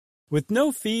With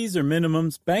no fees or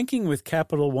minimums, banking with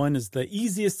Capital One is the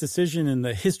easiest decision in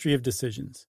the history of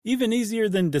decisions. Even easier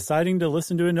than deciding to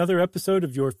listen to another episode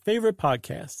of your favorite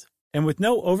podcast. And with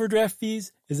no overdraft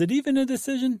fees, is it even a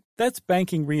decision? That's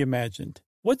banking reimagined.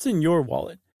 What's in your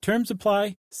wallet? Terms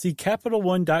apply. See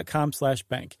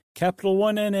CapitalOne.com/bank. Capital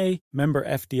One N.A., member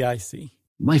FDIC.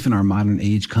 Life in our modern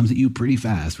age comes at you pretty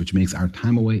fast, which makes our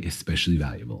time away especially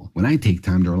valuable. When I take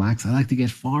time to relax, I like to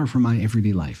get far from my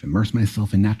everyday life, immerse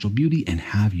myself in natural beauty, and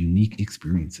have unique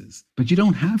experiences. But you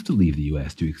don't have to leave the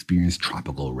U.S. to experience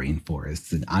tropical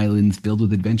rainforests and islands filled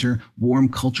with adventure, warm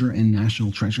culture, and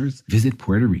national treasures. Visit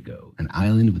Puerto Rico, an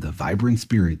island with a vibrant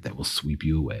spirit that will sweep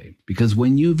you away. Because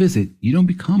when you visit, you don't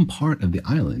become part of the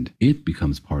island, it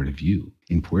becomes part of you.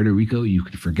 In Puerto Rico, you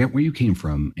can forget where you came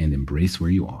from and embrace where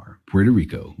you are. Puerto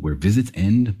Rico, where visits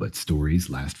end, but stories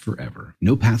last forever.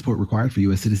 No passport required for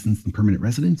U.S. citizens and permanent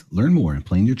residents. Learn more and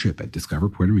plan your trip at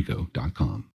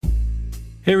discoverpuertorico.com.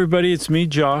 Hey everybody, it's me,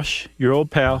 Josh, your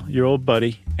old pal, your old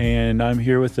buddy, and I'm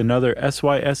here with another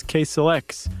SYSK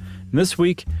Selects. And this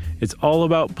week, it's all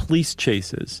about police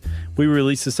chases. We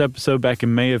released this episode back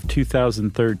in May of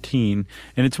 2013,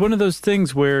 and it's one of those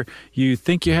things where you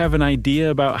think you have an idea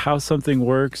about how something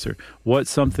works or what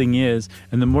something is,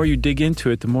 and the more you dig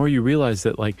into it, the more you realize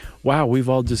that, like, wow, we've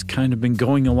all just kind of been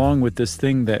going along with this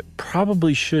thing that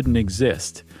probably shouldn't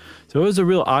exist. So it was a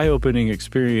real eye-opening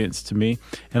experience to me,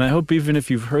 and I hope even if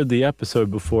you've heard the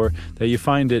episode before, that you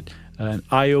find it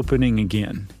eye-opening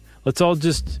again. Let's all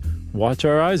just watch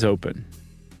our eyes open,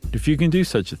 if you can do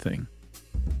such a thing.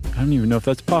 I don't even know if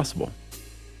that's possible.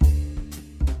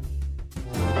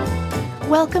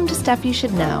 Welcome to Stuff You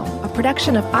Should Know, a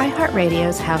production of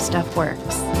iHeartRadio's How Stuff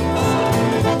Works.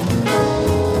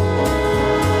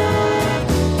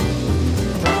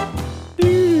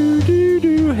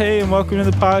 Hey, and welcome to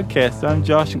the podcast. I'm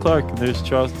Josh Clark, and there's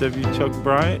Charles W. Chuck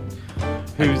Bryant,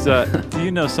 who's, do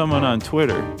you know someone on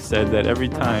Twitter said that every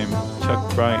time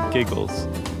Chuck Bryant giggles,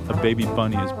 a baby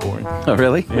bunny is born. Oh,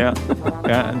 really? Yeah.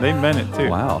 Yeah, and they meant it, too.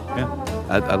 Wow. Yeah.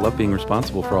 I love being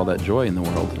responsible for all that joy in the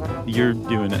world. You're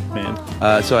doing it,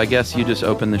 man. So I guess you just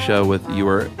opened the show with you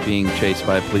were being chased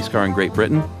by a police car in Great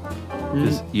Britain?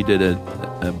 You did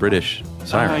a British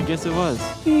siren. I guess it was.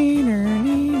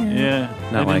 Yeah,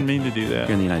 Not I like didn't mean to do that.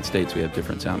 Here in the United States, we have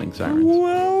different sounding sirens.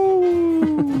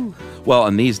 Whoa! Well,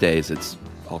 and these days, it's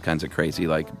all kinds of crazy,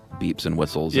 like beeps and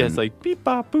whistles. Yeah, and it's like beep,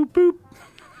 bop, boop, boop.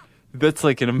 That's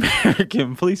like an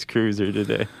American police cruiser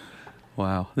today.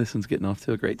 Wow, this one's getting off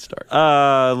to a great start.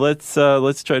 Let's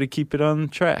try to keep it on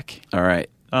track. All right.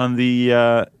 On the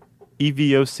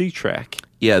EVOC track.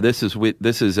 Yeah, this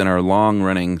is in our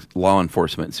long-running law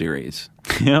enforcement series.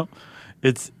 Yep.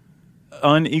 It's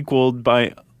unequaled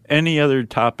by any other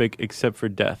topic except for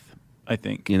death, I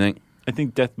think. You think? I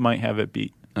think death might have it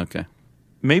beat. Okay.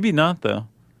 Maybe not, though.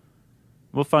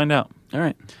 We'll find out. All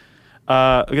right.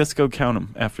 Let's go count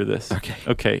them after this. Okay.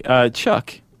 Okay.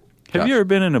 Chuck, have you ever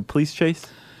been in a police chase?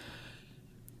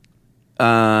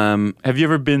 Have you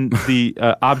ever been the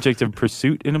object of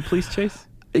pursuit in a police chase?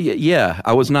 Yeah,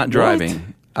 I was not driving. What?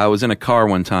 I was in a car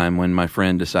one time when my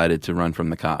friend decided to run from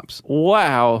the cops.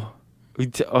 Wow.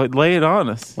 Lay it on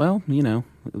us. Well, you know,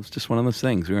 it was just one of those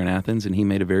things. We were in Athens, and he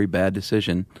made a very bad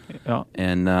decision,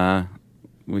 and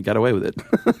we got away with it.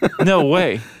 No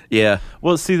way. Yeah.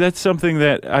 Well, see, that's something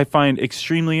that I find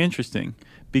extremely interesting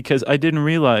because I didn't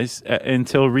realize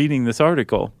until reading this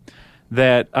article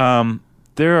that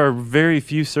there are very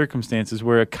few circumstances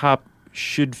where a cop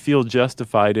should feel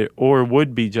justified or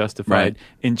would be justified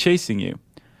in chasing you,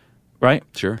 right?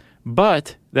 Sure.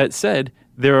 But that said,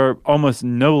 there are almost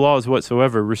no laws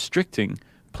whatsoever restricting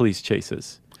police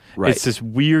chases. Right. It's this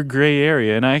weird gray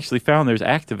area, and I actually found there's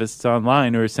activists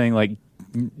online who are saying, like,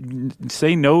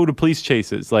 say no to police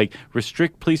chases, like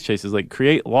restrict police chases, like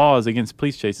create laws against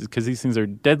police chases because these things are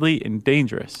deadly and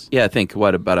dangerous. Yeah, I think,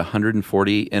 about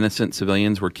 140 innocent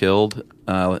civilians were killed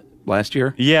last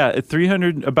year? Yeah,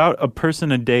 300, about a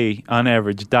person a day on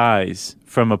average dies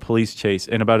from a police chase,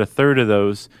 and about a third of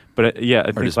those, I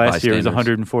think last year was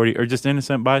 140, or just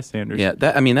innocent bystanders. Yeah,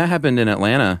 that happened in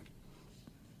Atlanta.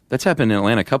 That's happened in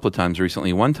Atlanta a couple of times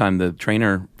recently. One time, the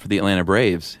trainer for the Atlanta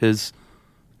Braves,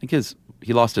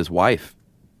 he lost his wife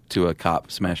to a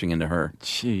cop smashing into her.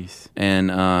 Jeez. And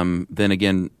then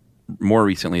again, more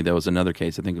recently, there was another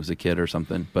case. I think it was a kid or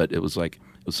something, but it was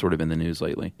sort of in the news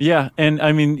lately. Yeah, and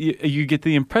I mean, you get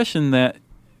the impression that,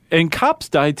 and cops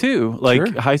die too. Like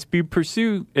Sure. high-speed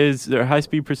pursuing,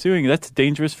 that's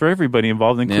dangerous for everybody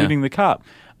involved, including the cop.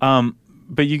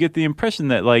 But you get the impression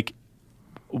that, like,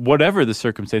 whatever the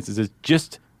circumstances is,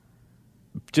 just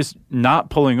not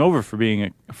pulling over for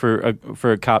being for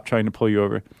a cop trying to pull you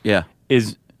over. Yeah.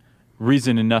 is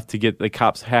reason enough to get the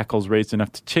cops' hackles raised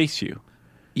enough to chase you.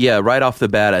 Yeah, right off the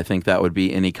bat, I think that would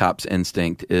be any cop's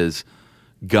instinct is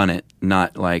gun it,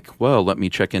 not like, well, let me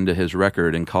check into his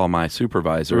record and call my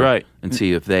supervisor Right. and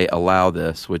see if they allow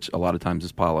this, which a lot of times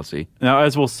is policy. Now,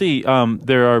 as we'll see,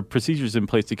 there are procedures in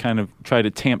place to kind of try to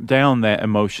tamp down that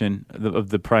emotion of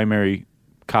the primary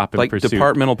cop in Like pursuit.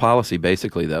 departmental policy,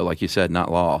 basically, though, like you said,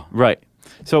 not law. Right.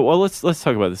 So, well, let's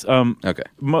talk about this. Okay.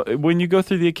 When you go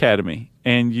through the academy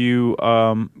and you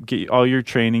get all your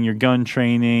training, your gun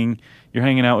training, you're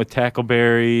hanging out with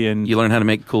Tackleberry and You learn how to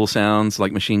make cool sounds,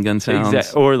 like machine gun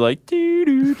sounds. or like doo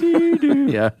doo doo doo.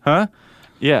 Yeah. Huh?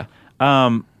 Yeah.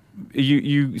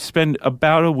 You spend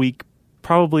about a week,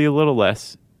 probably a little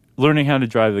less, learning how to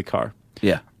drive the car.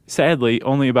 Yeah. Sadly,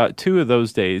 only about 2 of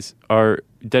those days are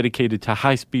dedicated to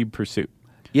high-speed pursuit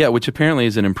Yeah, which apparently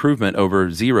is an improvement over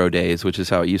 0 days, which is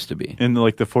how it used to be. in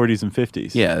like the 40s and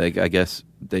 50s. Yeah, I guess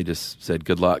they just said,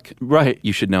 good luck. Right.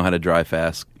 You should know how to drive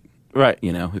fast. Right.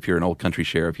 You know, if you're an old country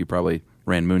sheriff, you probably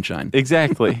ran moonshine.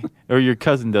 Exactly. Or your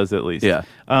cousin does at least. Yeah.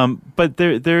 But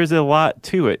there's a lot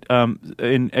to it.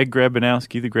 And Ed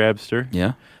Grabanowski, the Grabster,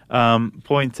 Yeah.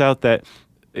 points out that,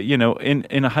 in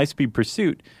a high-speed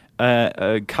pursuit,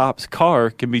 a cop's car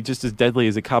can be just as deadly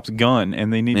as a cop's gun,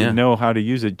 and they need Yeah. to know how to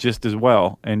use it just as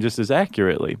well and just as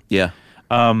accurately. Yeah.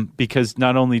 Because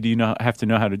not only do you have to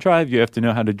know how to drive, you have to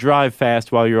know how to drive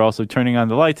fast while you're also turning on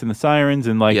the lights and the sirens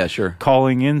and Yeah, sure.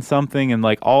 calling in something, and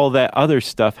like all that other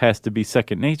stuff has to be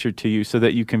second nature to you so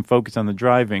that you can focus on the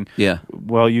driving Yeah.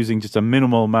 while using just a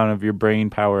minimal amount of your brain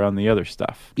power on the other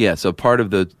stuff. Yeah, so part of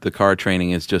the car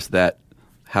training is just that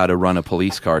how to run a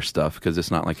police car stuff because it's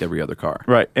not like every other car.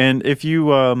 Right. And if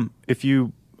you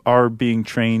are being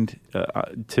trained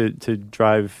to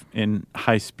drive in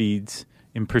high speeds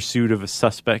in pursuit of a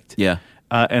suspect, Yeah.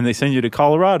 and they send you to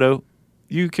Colorado,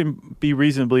 you can be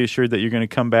reasonably assured that you're going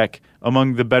to come back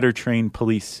among the better trained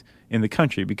police in the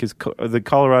country because the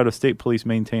Colorado State Police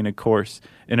maintain a course,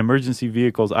 an emergency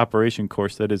vehicles operation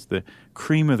course that is the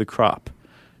cream of the crop.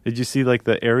 Did you see like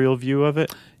the aerial view of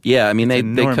it? Yeah, I mean, they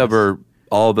enormous. cover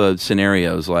all the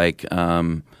scenarios like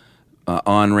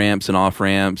on-ramps and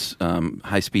off-ramps,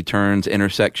 high-speed turns,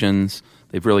 intersections.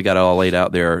 They've really got it all laid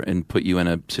out there and put you in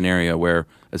a scenario where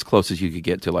as close as you could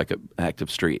get to like an active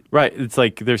street. Right. It's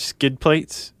like there's skid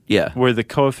plates. Yeah. Where the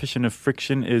coefficient of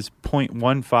friction is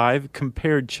 0.15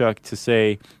 compared, Chuck, to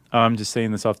say, I'm just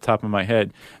saying this off the top of my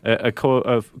head, a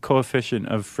coefficient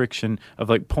of friction of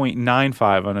like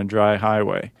 0.95 on a dry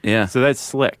highway. Yeah. So that's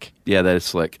slick. Yeah, that is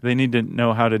slick. They need to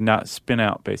know how to not spin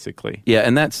out, basically. Yeah,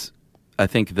 and that's, I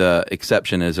think the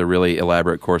exception is a really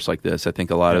elaborate course like this. I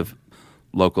think a lot of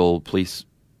local police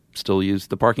still use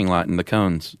the parking lot and the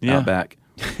cones out back,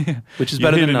 which is You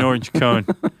better hit than an nothing. orange cone.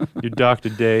 You're docked a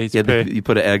day. It's Yeah, pay. you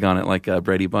put an egg on it like a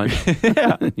Brady Bunch.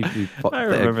 Yeah. the I egg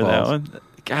remember that falls. one.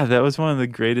 God, that was one of the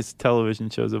greatest television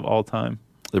shows of all time.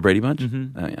 The Brady Bunch?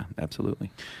 Mm-hmm. Oh, yeah, absolutely.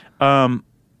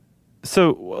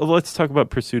 So let's talk about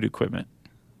pursuit equipment,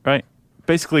 right?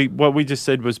 Basically, what we just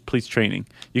said was police training.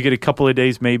 You get a couple of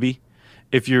days, maybe.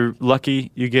 If you're lucky,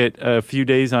 you get a few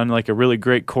days on like a really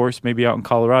great course, maybe out in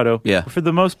Colorado. Yeah. But for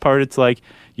the most part, it's like,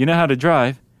 you know how to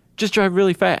drive, just drive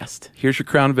really fast. Here's your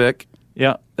Crown Vic.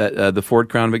 Yeah. That the Ford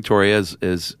Crown Victoria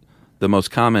is the most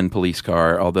common police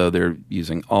car, although they're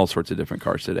using all sorts of different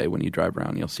cars today. When you drive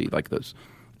around, you'll see like those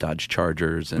Dodge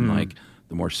Chargers and like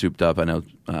the more souped up. I know,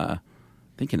 I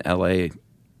think in L.A.,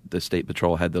 the State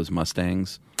Patrol had those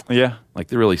Mustangs. Yeah. Like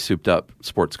they're really souped up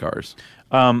sports cars.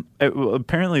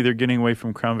 Apparently, they're getting away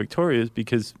from Crown Victorias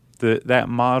because that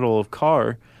model of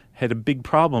car had a big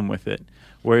problem with it.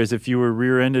 Whereas if you were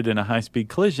rear-ended in a high-speed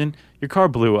collision, your car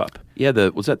blew up. Yeah,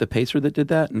 was that the Pacer that did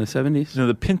that in the 70s? No,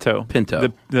 the Pinto.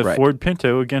 Pinto, The right. Ford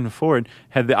Pinto, again, Ford,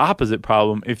 had the opposite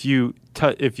problem. If you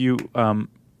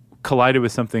collided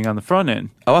with something on the front end,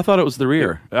 Oh, I thought it was the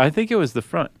rear. I think it was the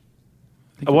front.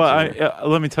 I think it Well, was the rear.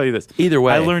 let me tell you this. Either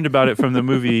way. I learned about it from the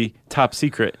movie Top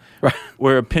Secret,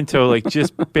 where a Pinto like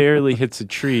just barely hits a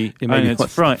tree It on maybe its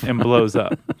was front and blows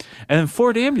up. And then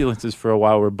Ford ambulances for a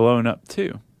while were blown up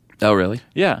too. Oh, really?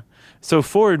 Yeah. So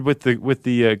Ford with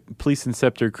the Police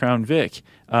Inceptor Crown Vic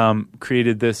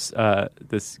created this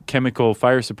chemical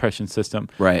fire suppression system,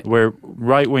 Right. Where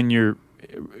right when you're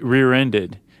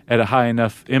rear-ended at a high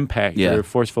enough impact Yeah. or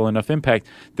forceful enough impact,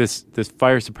 this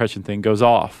fire suppression thing goes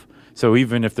off. So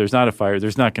even if there's not a fire,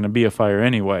 there's not going to be a fire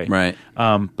anyway. Right.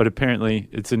 But apparently,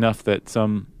 it's enough that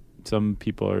some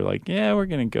people are like, yeah, we're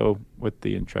going to go with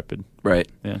the Intrepid. Right.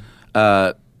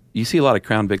 Yeah. You see a lot of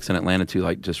Crown Vics in Atlanta too,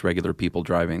 like just regular people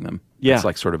driving them. Yeah. It's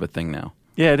like sort of a thing now.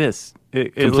 Yeah, it is.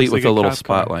 It Complete looks with like a little cop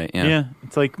car. spotlight, yeah.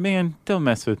 It's like, man, don't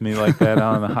mess with me like that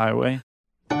on the highway.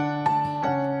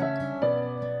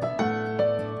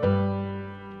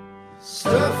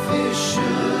 Stuff you should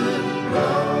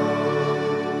know.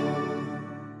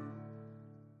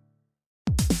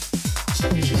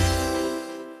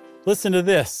 Listen to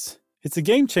this. It's a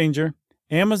game changer.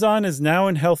 Amazon is now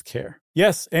in healthcare.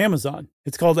 Yes, Amazon.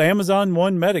 It's called Amazon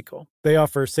One Medical. They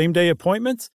offer same-day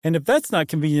appointments, and if that's not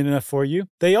convenient enough for you,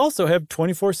 they also have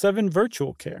 24/7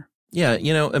 virtual care. Yeah,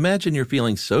 imagine you're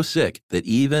feeling so sick that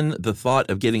even the thought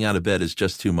of getting out of bed is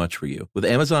just too much for you. With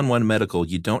Amazon One Medical,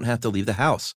 you don't have to leave the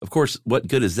house. Of course, what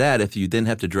good is that if you then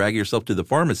have to drag yourself to the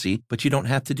pharmacy? But you don't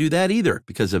have to do that either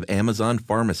because of Amazon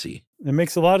Pharmacy. It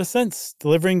makes a lot of sense.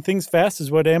 Delivering things fast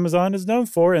is what Amazon is known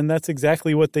for, and that's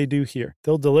exactly what they do here.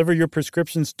 They'll deliver your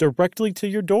prescriptions directly to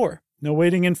your door. No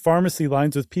waiting in pharmacy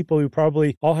lines with people who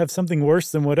probably all have something worse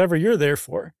than whatever you're there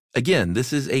for. Again,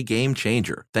 this is a game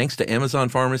changer. Thanks to Amazon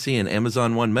Pharmacy and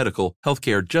Amazon One Medical,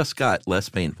 healthcare just got less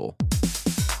painful.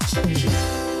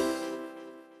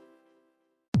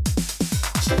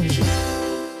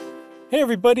 Hey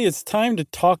everybody, it's time to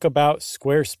talk about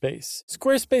Squarespace.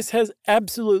 Squarespace has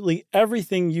absolutely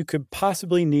everything you could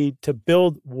possibly need to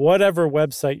build whatever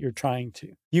website you're trying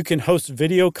to. You can host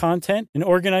video content and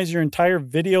organize your entire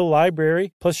video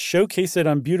library, plus showcase it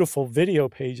on beautiful video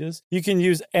pages. You can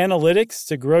use analytics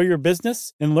to grow your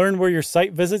business and learn where your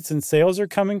site visits and sales are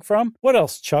coming from. What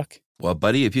else, Chuck? Well,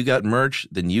 buddy, if you got merch,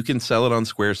 then you can sell it on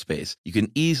Squarespace. You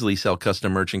can easily sell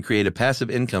custom merch and create a passive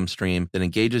income stream that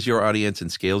engages your audience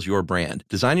and scales your brand.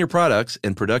 Design your products,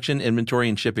 and production, inventory,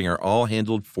 and shipping are all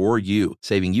handled for you,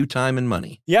 saving you time and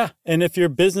money. Yeah, and if your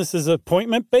business is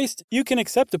appointment-based, you can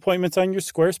accept appointments on your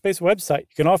Squarespace website.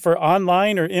 You can offer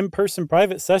online or in-person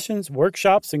private sessions,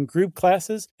 workshops, and group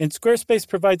classes, and Squarespace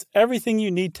provides everything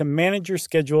you need to manage your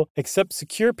schedule, accept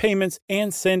secure payments,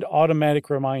 and send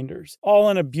automatic reminders, all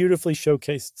on a beautifully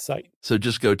showcased site. So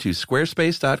just go to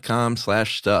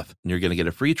squarespace.com/stuff and you're going to get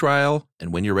a free trial.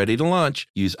 And when you're ready to launch,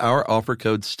 use our offer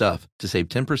code STUFF to save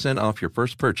 10% off your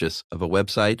first purchase of a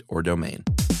website or domain.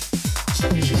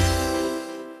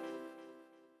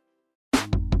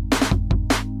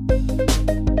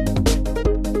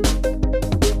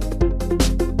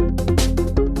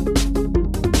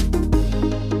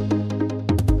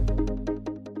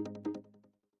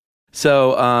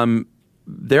 So,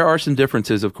 there are some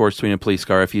differences, of course, between a police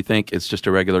car. If you think it's just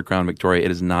a regular Crown Victoria,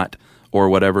 it is not, or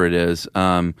whatever it is.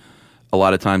 A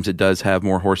lot of times it does have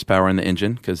more horsepower in the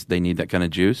engine because they need that kind of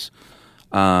juice.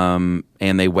 And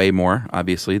they weigh more,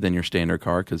 obviously, than your standard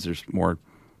car because there's more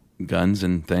guns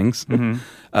and things. Mm-hmm.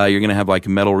 You're going to have like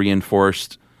metal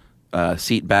reinforced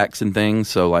seat backs and things.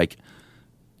 So like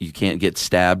you can't get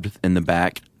stabbed in the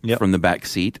back from the back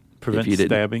seat. Prevent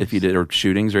stabbings. If you did, or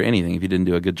shootings or anything, if you didn't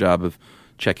do a good job of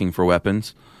checking for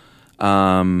weapons.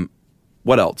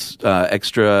 What else?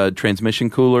 Extra transmission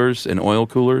coolers and oil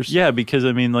coolers. Yeah, because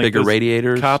I mean, like bigger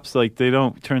radiators. Cops, like they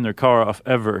don't turn their car off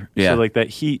ever. Yeah. So like that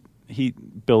heat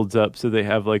builds up. So they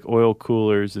have like oil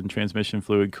coolers and transmission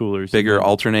fluid coolers. Bigger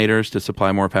alternators to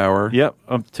supply more power. Yep,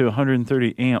 up to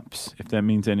 130 amps, if that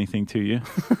means anything to you.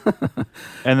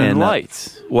 And then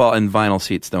lights. And vinyl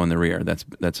seats though in the rear.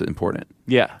 That's important.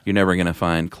 Yeah, you're never going to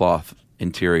find cloth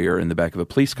interior in the back of a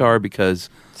police car because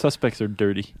suspects are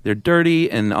dirty. They're dirty,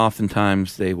 and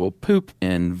oftentimes they will poop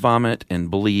and vomit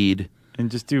and bleed and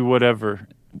just do whatever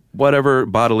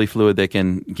bodily fluid they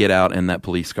can get out in that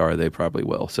police car. They probably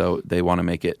will. So they want to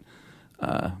make it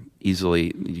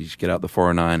easily. You just get out the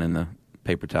 409 and the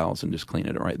paper towels and just clean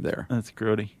it right there. That's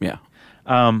grody. Yeah.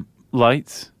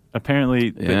 Lights.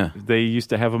 Apparently, they used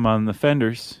to have them on the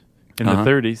fenders in the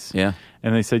 30s. Yeah.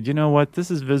 And they said, you know what,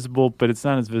 this is visible, but it's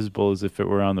not as visible as if it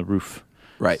were on the roof.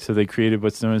 Right. So they created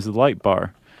what's known as the light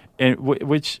bar, and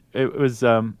which it was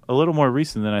a little more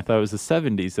recent than I thought. It was the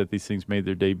 70s that these things made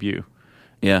their debut.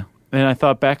 Yeah. And I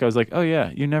thought back, I was like, oh yeah,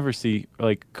 you never see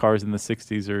like cars in the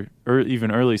 60s or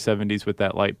even early 70s with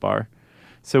that light bar.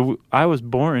 So I was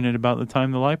born at about the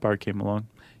time the light bar came along.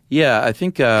 Yeah, I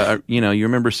think, you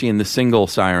remember seeing the single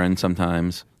siren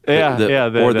sometimes. Yeah,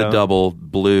 the double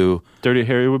blue. Dirty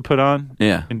Harry would put on.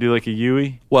 Yeah. And do like a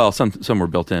Yui. Well, some were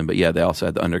built in, but yeah, they also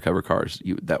had the undercover cars.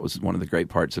 That was one of the great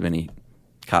parts of any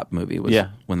cop movie was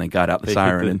when they got out the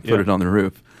siren and put it on the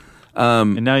roof.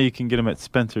 And now you can get them at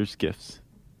Spencer's Gifts.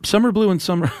 Some are blue and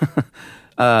some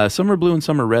are blue and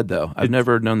some are red, though. I've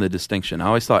never known the distinction. I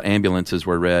always thought ambulances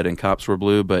were red and cops were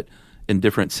blue, but in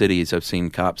different cities I've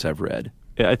seen cops have red.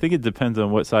 Yeah, I think it depends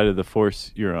on what side of the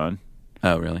Force you're on.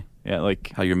 Oh, really? Yeah,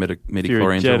 like how your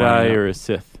midi-chlorians are Jedi or a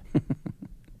Sith.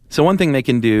 So one thing they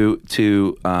can do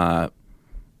to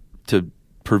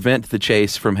prevent the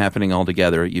chase from happening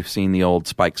altogether, you've seen the old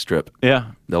spike strip.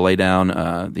 Yeah. They'll lay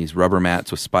down these rubber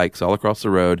mats with spikes all across the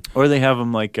road. Or they have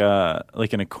them like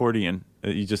an accordion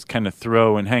You just kind of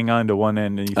throw and hang on to one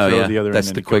end, and you Oh, throw yeah. the other That's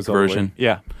end. the and it quick goes all the way. version.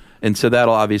 Yeah. And so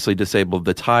that'll obviously disable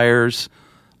the tires.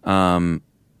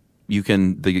 You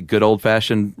can the good old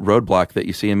fashioned roadblock that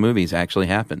you see in movies actually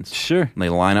happens. Sure. And they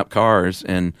line up cars,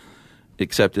 and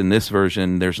except in this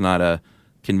version, there's not a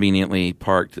conveniently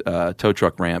parked tow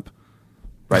truck ramp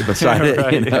right beside it,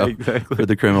 Right, you know, yeah, exactly. for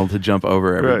the criminal to jump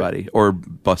over everybody or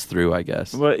bust through, I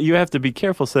guess. Well, you have to be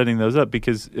careful setting those up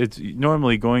because it's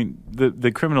normally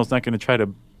the criminal's not going to try to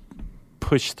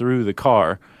push through the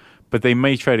car, but they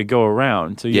may try to go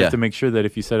around. So you Yeah. have to make sure that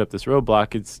if you set up this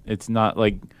roadblock, it's not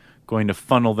like going to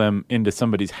funnel them into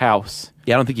somebody's house.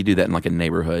 Yeah, I don't think you do that in like a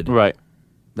neighborhood. Right.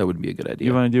 That wouldn't be a good idea.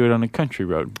 You want to do it on a country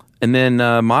road. And then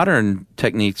modern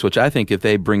techniques, which I think if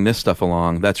they bring this stuff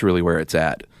along, that's really where it's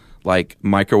at. Like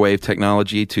microwave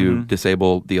technology to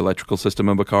disable the electrical system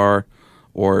of a car,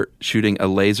 or shooting a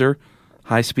laser,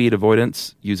 high-speed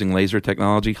avoidance using laser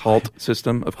technology, HALT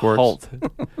system, of course. Halt.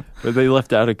 But they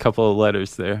left out a couple of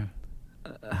letters there.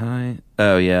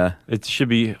 Oh, yeah. It should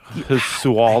be I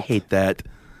SWALT. hate that.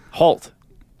 Halt.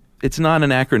 It's not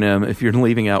an acronym if you're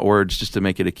leaving out words just to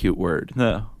make it a cute word.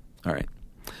 No. All right.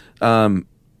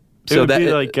 It would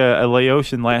be like a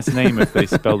Laotian last name if they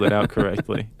spelled it out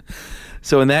correctly.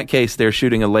 So in that case, they're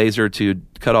shooting a laser to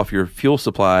cut off your fuel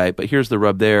supply. But here's the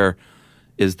rub there,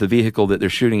 is the vehicle that they're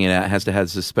shooting it at has to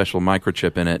have this special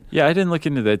microchip in it. Yeah, I didn't look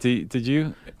into that. Did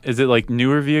you? Is it like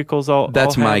newer vehicles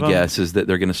That's all my have them? guess, is that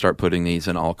they're going to start putting these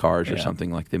in all cars or Yeah.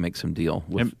 something, like they make some deal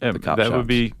with And the cop that shops. would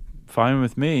be fine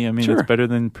with me. I mean, Sure. it's better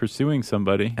than pursuing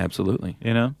somebody, Absolutely.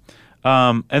 you know?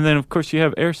 And then, of course, you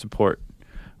have air support,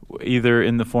 either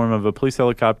in the form of a police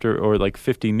helicopter or like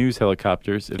 50 news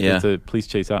helicopters if Yeah. it's a police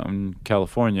chase out in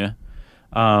California.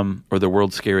 Or the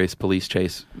world's scariest police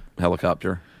chase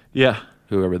helicopter, Yeah.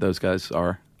 whoever those guys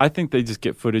are. I think they just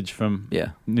get footage from Yeah.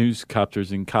 news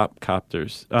copters and cop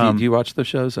copters. Do you watch those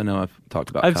shows? I know I've talked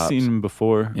about I've cops. seen them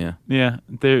before. Yeah. Yeah.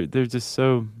 They're just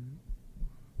so...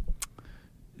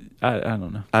 I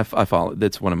don't know. I follow.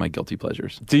 That's one of my guilty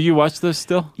pleasures. Do you watch those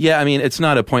still? Yeah, I mean, it's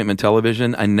not appointment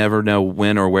television. I never know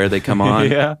when or where they come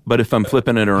on. Yeah. But if I'm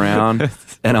flipping it around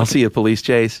and I'll see a police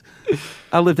chase,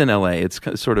 I lived in L.A. It's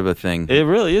sort of a thing. It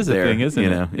really is a There, thing, isn't you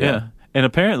it? know, yeah. And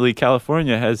apparently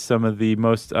California has some of the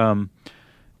most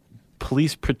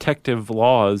police protective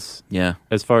laws Yeah.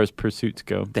 as far as pursuits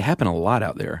go. They happen a lot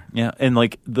out there, Yeah. And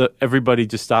like everybody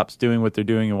just stops doing what they're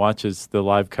doing and watches the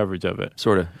live coverage of it.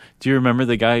 sort of. Do you remember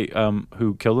the guy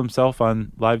who killed himself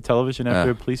on live television after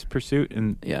a police pursuit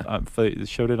and Yeah. they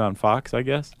showed it on Fox, I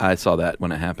guess? I saw that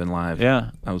when it happened live.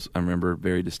 Yeah. I remember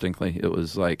very distinctly. It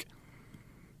was like,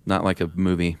 not like a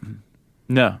movie,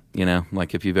 No. you know,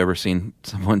 like if you've ever seen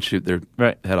someone shoot their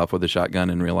Right. head off with a shotgun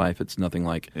in real life, it's nothing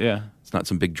like, Yeah. it's not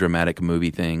some big dramatic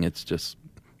movie thing. It's just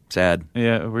sad.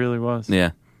 Yeah, it really was.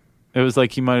 Yeah. It was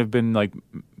like he might have been like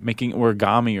making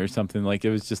origami or something. Like it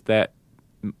was just that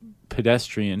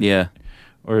pedestrian. Yeah.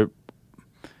 Or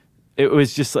it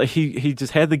was just like he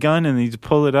just had the gun and he just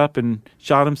pulled it up and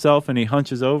shot himself and he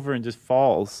hunches over and just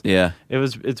falls. Yeah.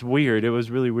 It's weird. It was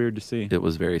really weird to see. It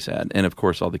was very sad. And of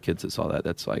course, all the kids that saw that,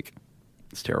 that's like,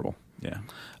 it's terrible. Yeah.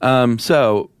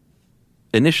 So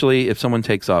initially, if someone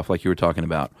takes off, like you were talking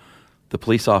about, the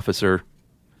police officer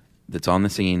that's on the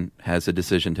scene has a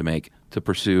decision to make to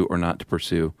pursue or not to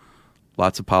pursue.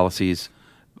 Lots of policies.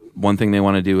 One thing they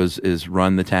want to do is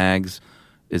run the tags.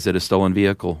 Is it a stolen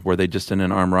vehicle? Were they just in an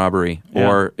armed robbery? Yeah.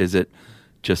 Or is it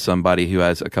just somebody who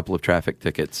has a couple of traffic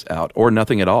tickets out or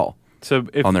nothing at all So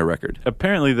if, on their record?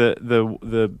 apparently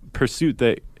the pursuit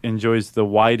that enjoys the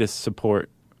widest support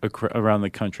around the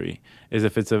country is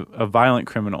if it's a violent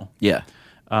criminal. Yeah.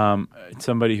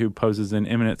 Somebody who poses an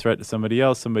imminent threat to somebody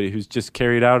else, somebody who's just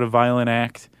carried out a violent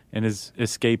act and is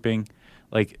escaping.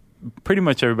 Like, pretty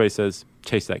much everybody says,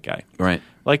 chase that guy. Right.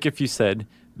 Like if you said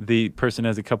the person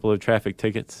has a couple of traffic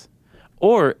tickets,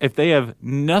 or if they have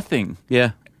nothing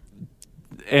Yeah.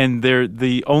 and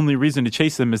the only reason to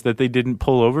chase them is that they didn't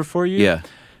pull over for you, Yeah.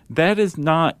 that is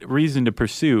not reason to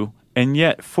pursue. And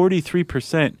yet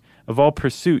 43% of all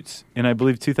pursuits in, I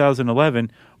believe,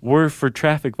 2011 were for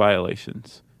traffic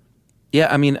violations. Yeah,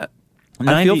 I mean, I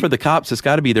 90 feel for the cops. It's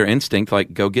got to be their instinct,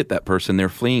 like, go get that person. They're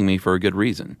fleeing me for a good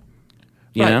reason.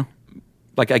 You Right. know?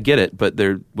 Like, I get it, but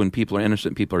when people are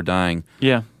innocent, people are dying,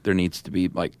 Yeah. there needs to be,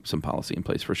 like, some policy in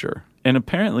place for sure. And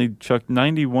apparently, Chuck,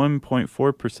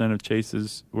 91.4% of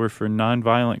chases were for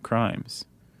nonviolent crimes.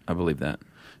 I believe that.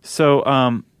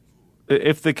 So,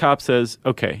 if the cop says,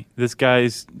 okay, this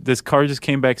car just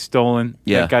came back stolen,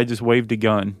 Yeah. that guy just waved a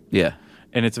gun, Yeah.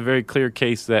 and it's a very clear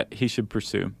case that he should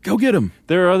pursue. Go get him.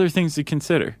 There are other things to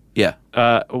consider. Yeah.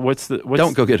 What's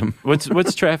Don't go get them.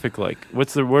 What's traffic like?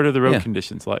 What are the road Yeah.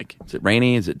 conditions like? Is it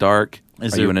rainy? Is it dark? Are you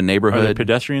in a Are there neighborhood?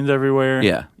 pedestrians everywhere?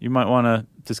 Yeah. You might want to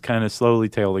just kind of slowly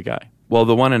tail the guy. Well,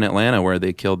 the one in Atlanta where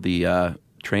they killed the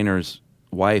trainer's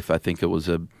wife, I think it was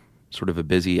a sort of a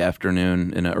busy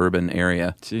afternoon in an urban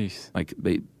area. Jeez. Like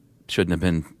they shouldn't have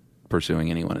been pursuing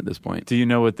anyone at this point. Do you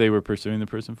know what they were pursuing the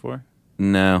person for?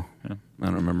 No, I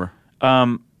don't remember.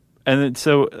 And then,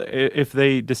 so if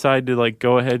they decide to like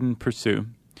go ahead and pursue,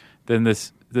 then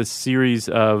this series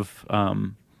of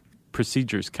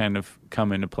procedures kind of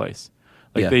come into place.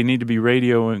 Like Yeah. they need to be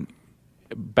radioing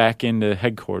back into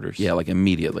headquarters. Yeah, like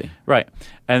immediately. Right.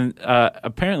 And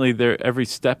apparently they're every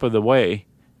step of the way,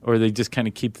 or they just kind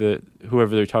of keep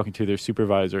whoever they're talking to, their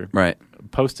supervisor, Right.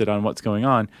 posted on what's going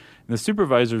on. And the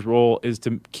supervisor's role is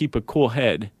to keep a cool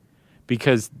head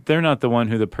because they're not the one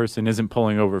who the person isn't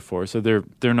pulling over for. So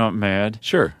they're not mad.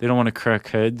 Sure. They don't want to crack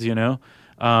heads,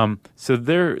 So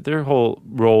their whole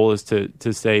role is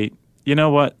to say, you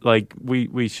know what, like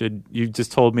we should. You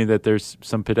just told me that there's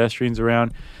some pedestrians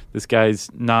around. This guy's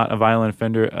not a violent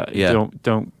offender. Yeah.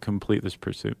 Don't complete this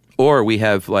pursuit. Or we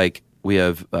have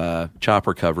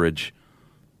chopper coverage,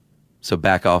 so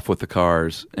back off with the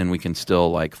cars, and we can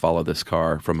still like follow this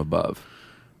car from above.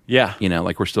 Yeah.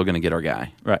 Like we're still going to get our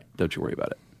guy. Right. Don't you worry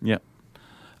about it. Yeah.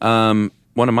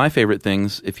 One of my favorite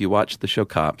things, if you watch the show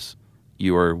Cops,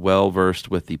 you are well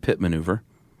versed with the pit maneuver,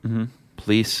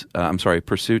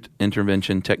 pursuit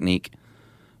intervention technique,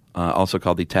 also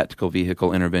called the tactical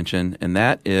vehicle intervention, and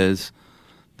that is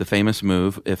the famous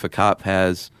move. If a cop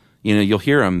has, you'll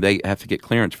hear them, they have to get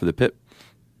clearance for the pit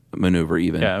maneuver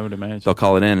even. Yeah, I would imagine. They'll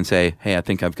call it in and say, hey, I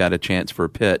think I've got a chance for a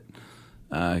pit.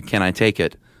 Can I take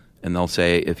it? And they'll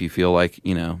say, if you feel like,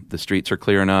 the streets are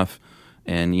clear enough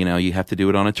and, you have to do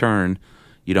it on a turn,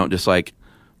 you don't just like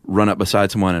run up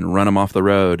beside someone and run them off the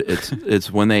road.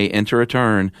 It's when they enter a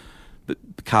turn, the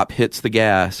cop hits the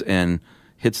gas and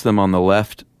hits them on the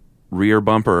left rear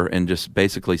bumper and just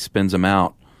basically spins them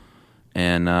out.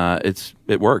 And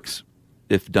it works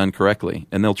if done correctly.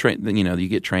 And they'll train, you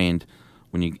get trained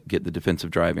when you get the defensive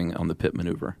driving on the pit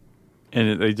maneuver.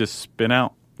 And they just spin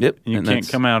out. Yep. And you can't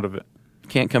come out of it.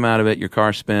 Can't come out of it. Your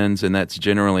car spins, and that's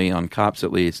generally, on Cops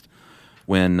at least,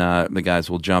 when the guys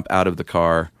will jump out of the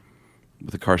car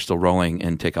with the car still rolling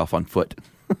and take off on foot.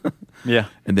 Yeah.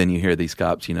 And then you hear these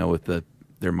cops,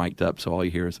 they're mic'd up, so all you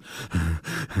hear is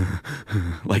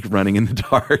like running in the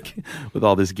dark with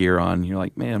all this gear on. You're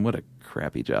like, man, what a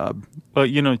crappy job. Well,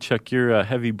 Chuck, your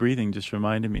heavy breathing just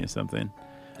reminded me of something.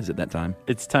 Is it that time?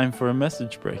 It's time for a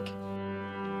message break.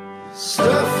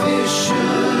 Stuff you should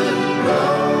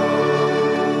know.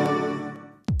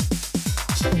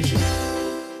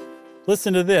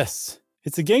 Listen to this.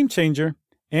 It's a game changer.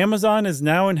 Amazon is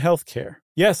now in healthcare.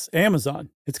 Yes, Amazon.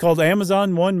 It's called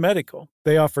Amazon One Medical.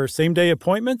 They offer same-day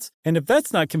appointments, and if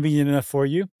that's not convenient enough for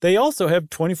you, they also have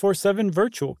 24/7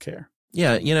 virtual care.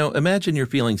 Yeah, imagine you're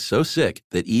feeling so sick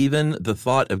that even the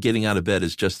thought of getting out of bed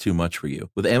is just too much for you.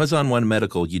 With Amazon One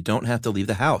Medical, you don't have to leave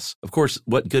the house. Of course,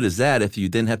 what good is that if you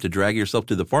then have to drag yourself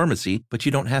to the pharmacy? But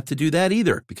you don't have to do that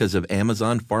either because of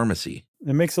Amazon Pharmacy.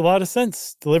 It makes a lot of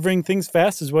sense. Delivering things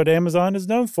fast is what Amazon is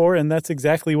known for, and that's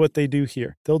exactly what they do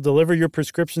here. They'll deliver your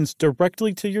prescriptions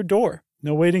directly to your door.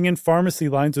 No waiting in pharmacy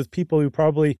lines with people who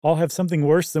probably all have something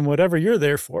worse than whatever you're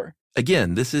there for.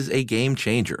 Again, this is a game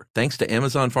changer. Thanks to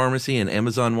Amazon Pharmacy and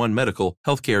Amazon One Medical,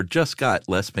 healthcare just got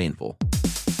less painful.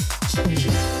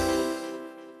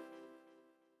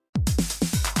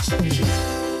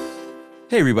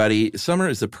 Hey everybody, summer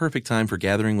is the perfect time for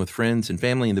gathering with friends and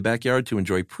family in the backyard to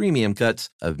enjoy premium cuts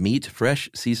of meat, fresh,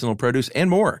 seasonal produce, and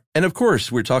more. And of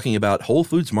course, we're talking about Whole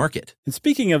Foods Market. And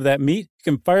speaking of that meat,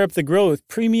 you can fire up the grill with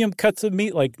premium cuts of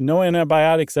meat like no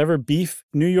antibiotics ever beef,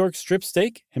 New York strip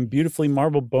steak, and beautifully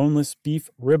marbled boneless beef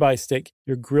ribeye steak.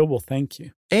 Your grill will thank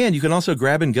you. And you can also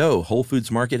grab and go. Whole Foods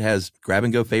Market has grab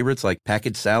and go favorites like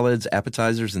packaged salads,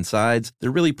 appetizers, and sides.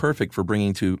 They're really perfect for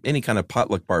bringing to any kind of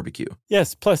potluck barbecue.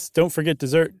 Yes, plus don't forget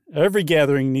dessert. Every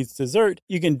gathering needs dessert.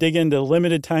 You can dig into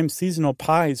limited time seasonal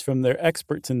pies from their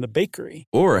experts in the bakery.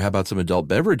 Or how about some adult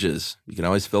beverages? You can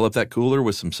always fill up that cooler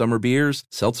with some summer beers,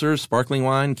 seltzers, sparkling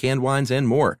wine, canned wines, and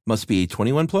more. Must be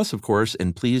 21 plus, of course,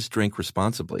 and please drink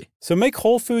responsibly. So make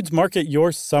Whole Foods Market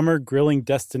your summer grilling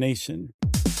destination.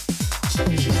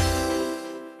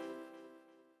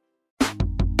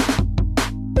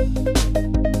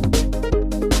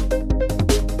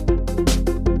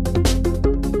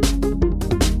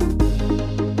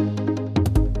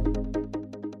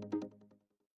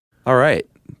 All right.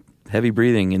 Heavy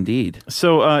breathing indeed.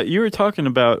 So you were talking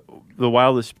about the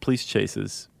wildest police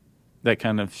chases that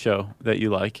kind of show that you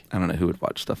like. I don't know who would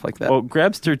watch stuff like that. Well,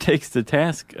 Grabster takes to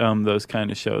task those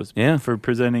kind of shows for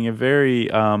presenting a very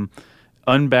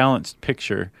unbalanced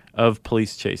picture of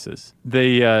police chases.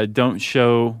 They don't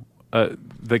show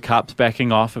the cops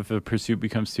backing off if a pursuit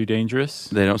becomes too dangerous.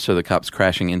 They don't show the cops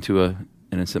crashing into a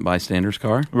innocent bystander's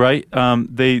car. Right.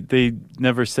 They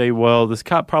never say, well, this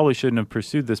cop probably shouldn't have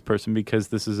pursued this person because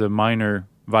this is a minor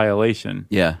violation.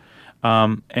 Yeah.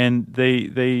 And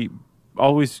they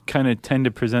always kind of tend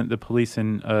to present the police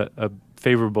in a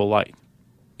favorable light.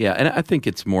 Yeah, and I think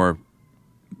it's more,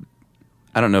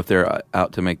 I don't know if they're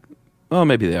out to make, well,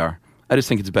 maybe they are. I just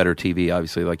think it's better TV,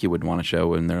 obviously, like you wouldn't want to show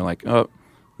when they're like, oh,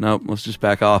 no, let's just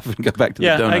back off and go back to the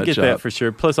donut shop. Yeah, I get that for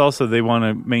sure. Plus, also, they want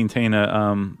to maintain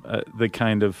the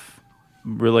kind of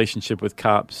relationship with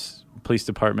cops, police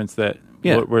departments that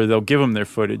where they'll give them their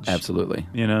footage. Absolutely.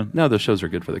 You know? No, those shows are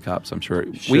good for the cops, I'm sure.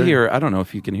 We hear, I don't know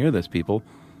if you can hear this, people.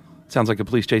 Sounds like a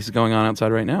police chase is going on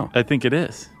outside right now. I think it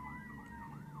is.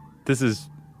 This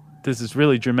is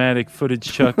really dramatic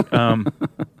footage, Chuck.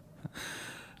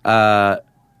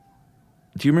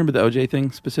 Do you remember the OJ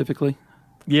thing specifically?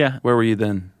 Yeah. Where were you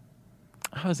then?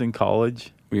 I was in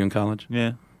college. Were you in college?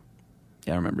 Yeah.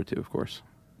 Yeah, I remember too, of course.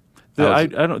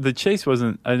 The chase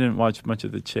wasn't. I didn't watch much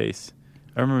of the chase.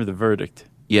 I remember the verdict.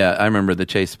 Yeah, I remember the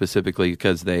chase specifically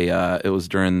because it was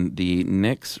during the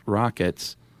Knicks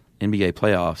Rockets NBA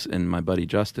playoffs, and my buddy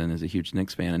Justin is a huge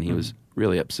Knicks fan, and he was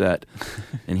really upset,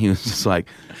 and he was just like,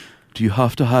 "Do you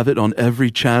have to have it on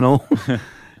every channel?"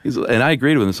 And I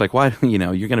agreed with him. It's like, why?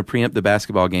 You're going to preempt the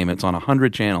basketball game. It's on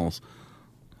 100 channels.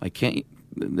 Like,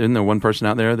 isn't there one person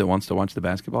out there that wants to watch the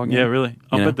basketball game? Yeah, really.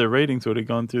 I'll bet their ratings would have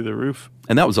gone through the roof.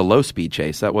 And that was a low-speed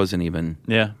chase. That wasn't even...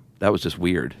 Yeah. That was just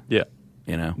weird. Yeah.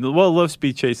 Well,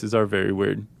 low-speed chases are very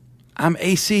weird. I'm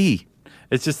AC.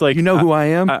 It's just like... You know who I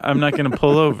am? I'm not going to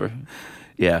pull over.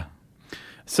 Yeah.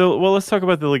 So, let's talk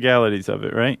about the legalities of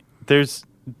it, right?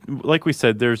 Like we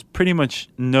said, there's pretty much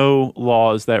no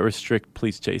laws that restrict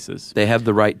police chases. They have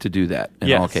the right to do that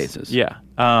in all cases. Yeah.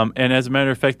 And as a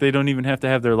matter of fact, they don't even have to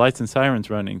have their lights and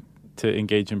sirens running to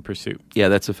engage in pursuit. Yeah,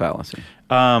 that's a fallacy.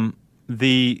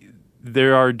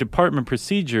 There are department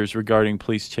procedures regarding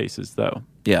police chases, though.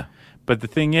 Yeah. But the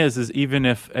thing is even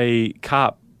if a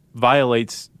cop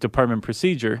violates department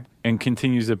procedure and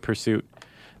continues a pursuit,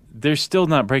 they're still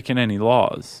not breaking any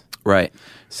laws. Right.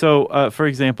 So, for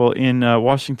example, in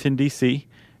Washington, D.C.,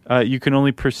 you can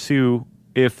only pursue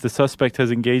if the suspect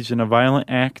has engaged in a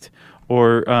violent act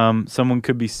or someone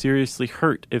could be seriously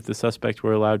hurt if the suspect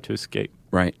were allowed to escape.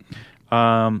 Right.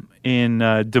 In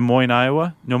Des Moines,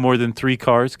 Iowa, no more than 3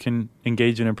 cars can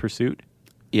engage in a pursuit.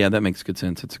 Yeah, that makes good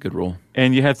sense. It's a good rule.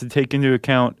 And you have to take into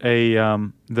account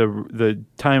the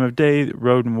time of day, the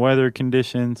road and weather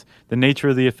conditions, the nature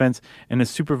of the offense, and the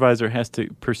supervisor has to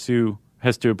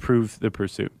approve the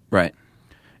pursuit. Right.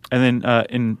 And then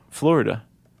in Florida,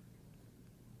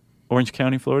 Orange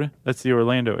County, Florida, that's the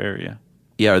Orlando area.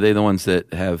 Yeah, are they the ones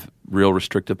that have real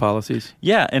restrictive policies?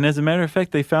 Yeah, and as a matter of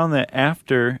fact, they found that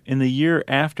in the year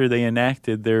after they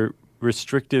enacted their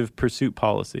restrictive pursuit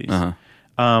policies,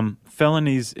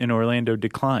 felonies in Orlando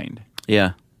declined.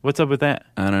 Yeah. What's up with that?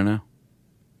 I don't know.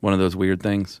 One of those weird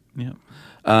things.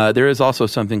 Yeah. There is also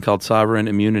something called sovereign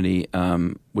immunity,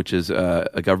 which is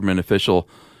a government official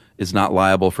is not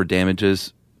liable for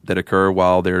damages that occur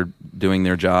while they're doing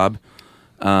their job.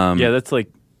 Yeah, that's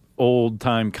like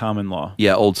old-time common law.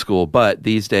 Yeah, old school. But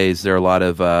these days, there are a lot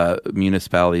of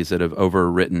municipalities that have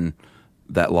overwritten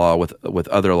that law with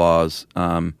other laws.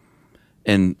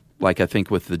 And like I think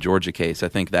with the Georgia case, I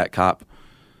think that cop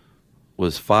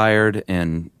was fired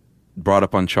and brought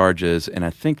up on charges, and I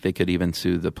think they could even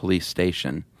sue the police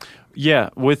station. Yeah,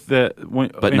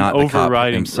 but not the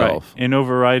cop himself. Right, in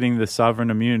overriding the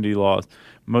sovereign immunity laws,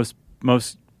 most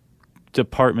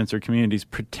departments or communities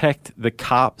protect the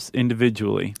cops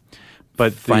individually,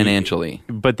 but financially.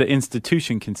 But the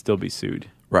institution can still be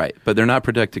sued. Right, but they're not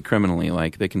protected criminally.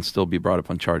 Like they can still be brought up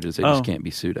on charges. They just can't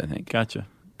be sued, I think. Gotcha.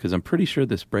 Because I'm pretty sure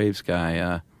this Braves guy,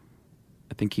 I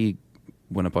think he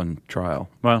went up on trial.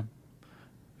 Well,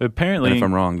 apparently, and if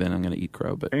I'm wrong, then I'm going to eat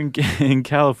crow. But in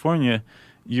California,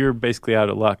 you're basically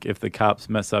out of luck if the cops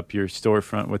mess up your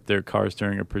storefront with their cars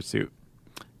during a pursuit.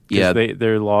 Yeah,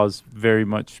 their laws very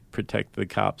much protect the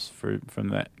cops from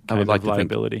that kind of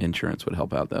liability. To think insurance would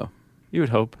help out, though. You would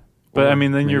hope, but I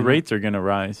mean, then your rates are going to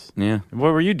rise. Yeah.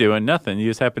 What were you doing? Nothing. You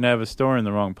just happened to have a store in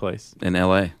the wrong place in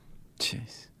L.A.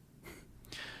 Jeez.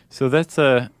 So that's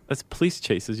police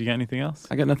chases. You got anything else?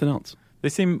 I got nothing else. They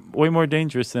seem way more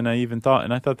dangerous than I even thought,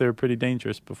 and I thought they were pretty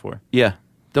dangerous before. Yeah.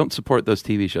 Don't support those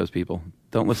TV shows, people.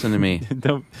 Don't listen to me.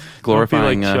 don't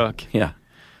glorifying be like Chuck. Yeah.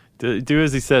 Do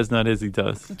as he says, not as he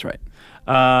does. That's right.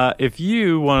 If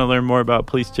you want to learn more about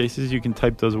police chases, you can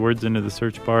type those words into the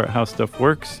search bar at How Stuff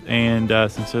Works. And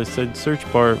since I said search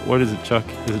bar, what is it, Chuck?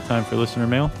 Is it time for listener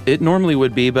mail? It normally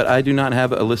would be, but I do not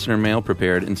have a listener mail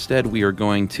prepared. Instead, we are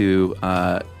going to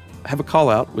have a call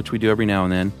out, which we do every now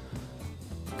and then.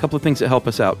 A couple of things that help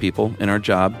us out, people, in our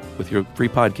job with your free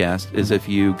podcast is if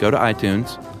you go to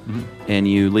iTunes and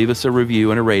you leave us a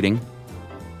review and a rating.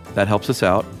 That helps us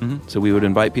out. So we would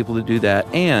invite people to do that.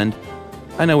 And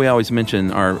I know we always mention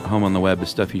our home on the web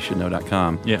is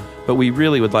stuffyoushouldknow.com. Yeah. But we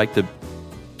really would like to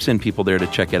send people there to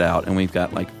check it out. And we've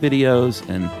got like videos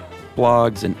and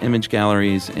blogs and image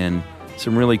galleries and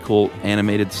some really cool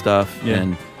animated stuff. Yeah.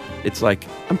 And it's like,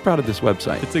 I'm proud of this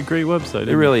website. It's a great website.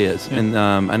 It really is. Yeah. And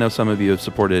I know some of you have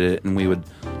supported it, and we would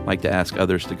like to ask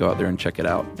others to go out there and check it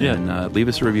out. Yeah. And leave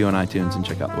us a review on iTunes and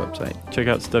check out the website. Check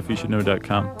out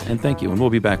stuffyoushouldknow.com. And thank you. And we'll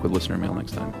be back with listener mail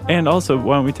next time. And also,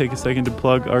 why don't we take a second to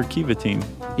plug our Kiva team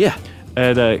Yeah.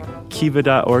 at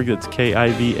kiva.org. That's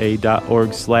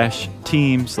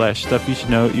kiva.org/team/Stuff You Should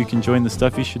Know. You can join the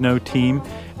Stuff You Should Know team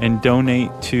and donate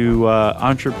to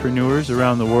entrepreneurs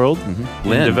around the world in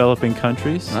Lynn. developing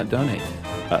countries. Not donate.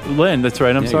 Lynn, that's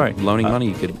right. I'm Yeah, sorry. Loaning money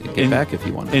you could get back if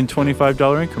you want. In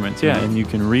 $25 increments, yeah. Mhm. And you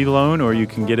can reloan or you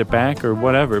can get it back or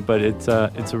whatever. But it's a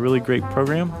really great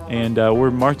program. And we're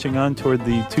marching on toward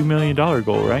the $2 million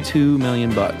goal, right? $2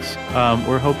 million.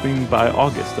 We're hoping by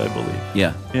August, I believe.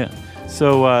 Yeah. Yeah.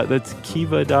 So that's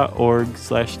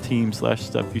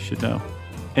kiva.org/team/Stuff You Should Know.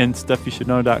 And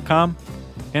stuffyoushouldknow.com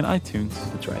and iTunes.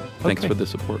 That's right. Thanks Okay. for the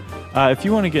support. If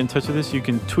you want to get in touch with us, you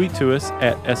can tweet to us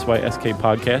at SYSK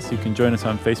Podcast. You can join us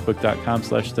on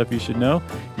Facebook.com/Stuff You Should Know.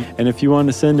 And if you want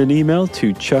to send an email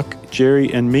to Chuck,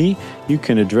 Jerry, and me, you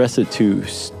can address it to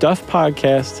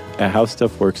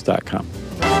stuffpodcast@howstuffworks.com.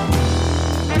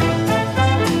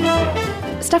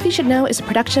 Stuff You Should Know is a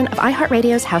production of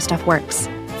iHeartRadio's How Stuff Works.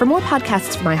 For more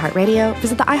podcasts from iHeartRadio,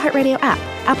 visit the iHeartRadio app,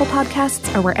 Apple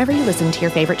Podcasts, or wherever you listen to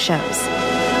your favorite shows.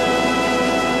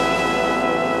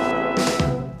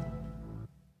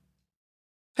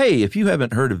 Hey, if you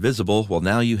haven't heard of Visible, well,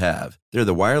 now you have. They're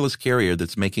the wireless carrier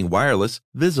that's making wireless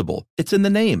visible. It's in the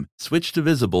name. Switch to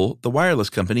Visible, the wireless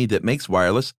company that makes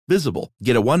wireless visible.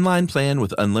 Get a one-line plan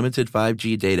with unlimited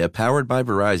 5G data powered by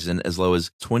Verizon as low as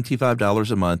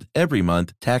 $25 a month, every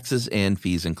month, taxes and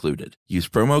fees included. Use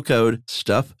promo code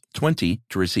STUFF20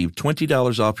 to receive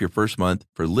 $20 off your first month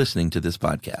for listening to this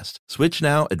podcast. Switch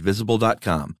now at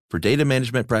Visible.com. For data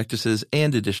management practices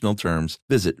and additional terms,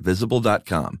 visit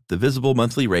Visible.com. The Visible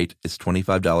monthly rate is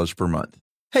 $25 per month.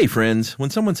 Hey friends, when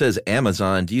someone says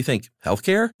Amazon, do you think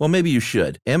healthcare? Well, maybe you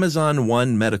should. Amazon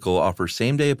One Medical offers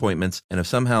same-day appointments, and if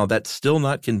somehow that's still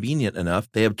not convenient enough,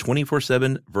 they have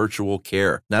 24/7 virtual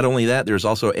care. Not only that, there's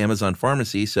also Amazon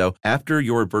Pharmacy, so after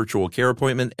your virtual care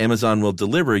appointment, Amazon will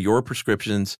deliver your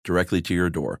prescriptions directly to your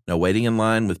door. No waiting in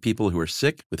line with people who are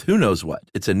sick with who knows what.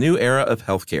 It's a new era of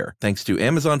healthcare. Thanks to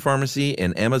Amazon Pharmacy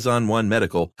and Amazon One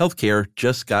Medical, healthcare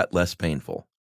just got less painful.